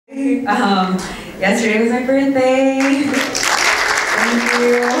everybody. Yesterday was my birthday. Thank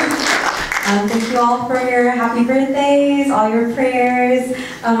you. Thank you all for your happy birthdays, all your prayers,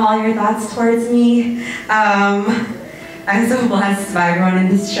 all your thoughts towards me. I'm so blessed by everyone in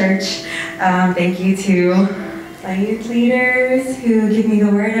this church. Thank you to my youth leaders who give me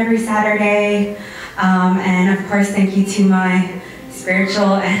the word every Saturday. And of course, thank you to my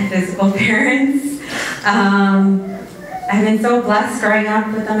spiritual and physical parents. I've been so blessed growing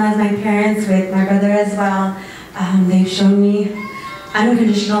up with them as my parents, with my brother as well. They've shown me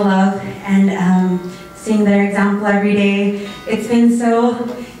unconditional love and seeing their example every day. It's been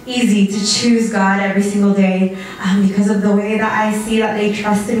so easy to choose God every single day because of the way that I see that they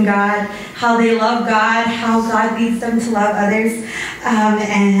trust in God, how they love God, how God leads them to love others.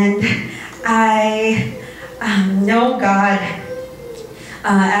 And I know God,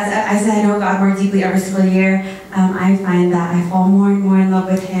 as I know God more deeply every single year, I find that I fall more and more in love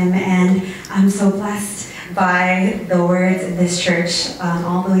with Him, and I'm so blessed by the words in this church,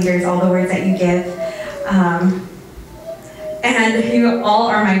 all the leaders, all the words that you give. And you all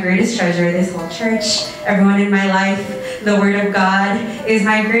are my greatest treasure, this whole church, everyone in my life. The Word of God is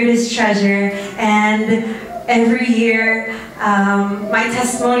my greatest treasure, and every year my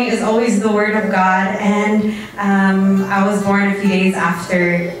testimony is always the Word of God. And I was born a few days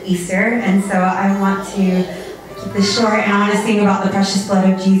after Easter, and so I want to keep this short, and I want to sing about the precious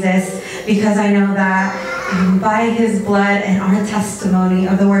blood of Jesus, because I know that by His blood and our testimony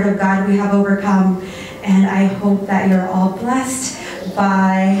of the Word of God, we have overcome. And I hope that you're all blessed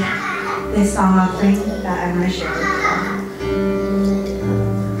by this song offering that I'm going to share with you.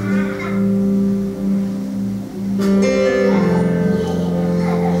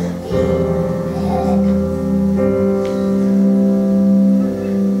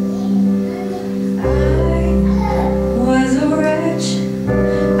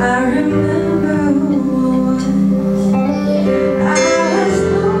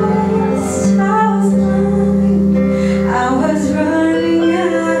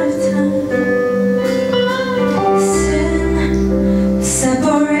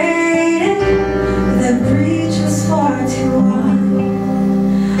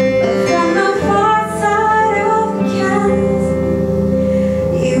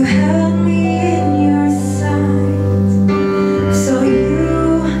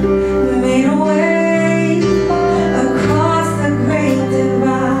 May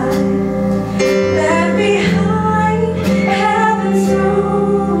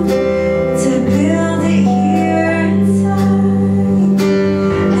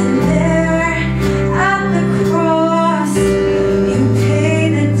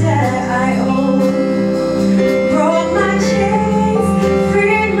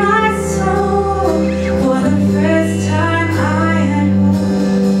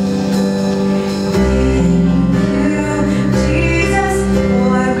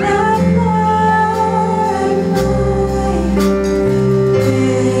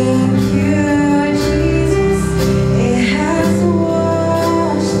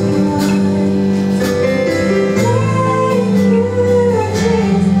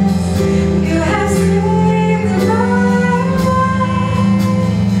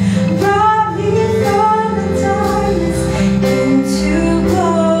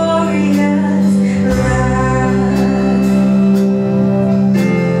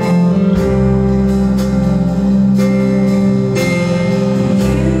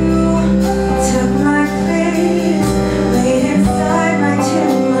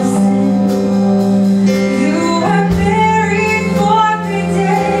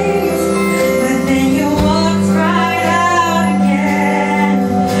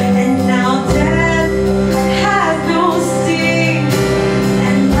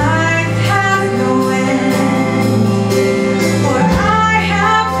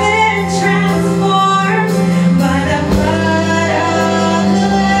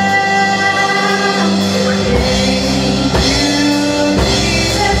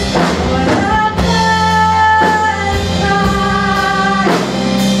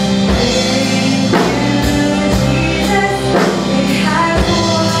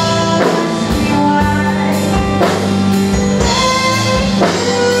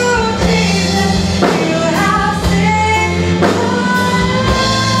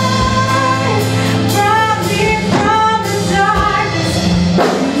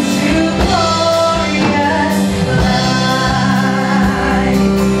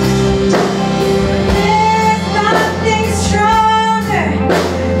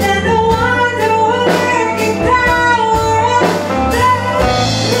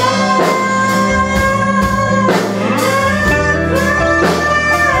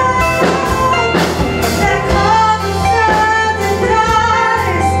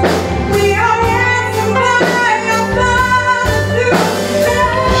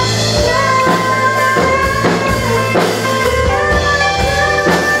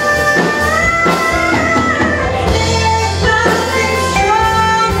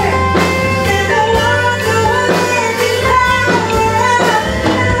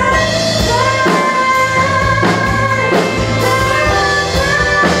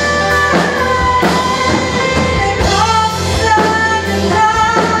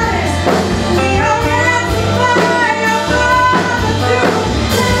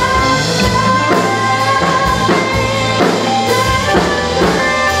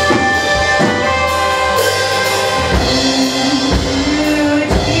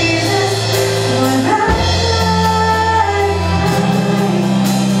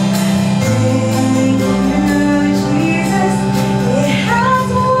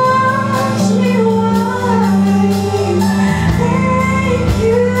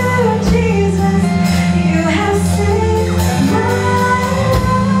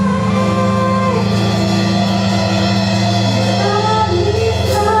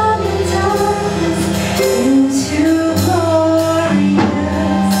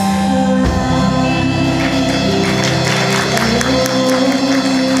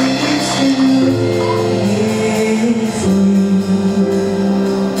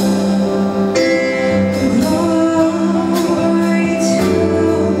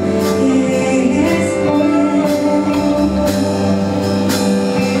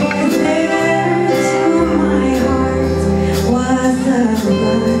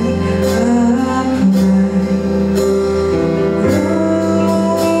joy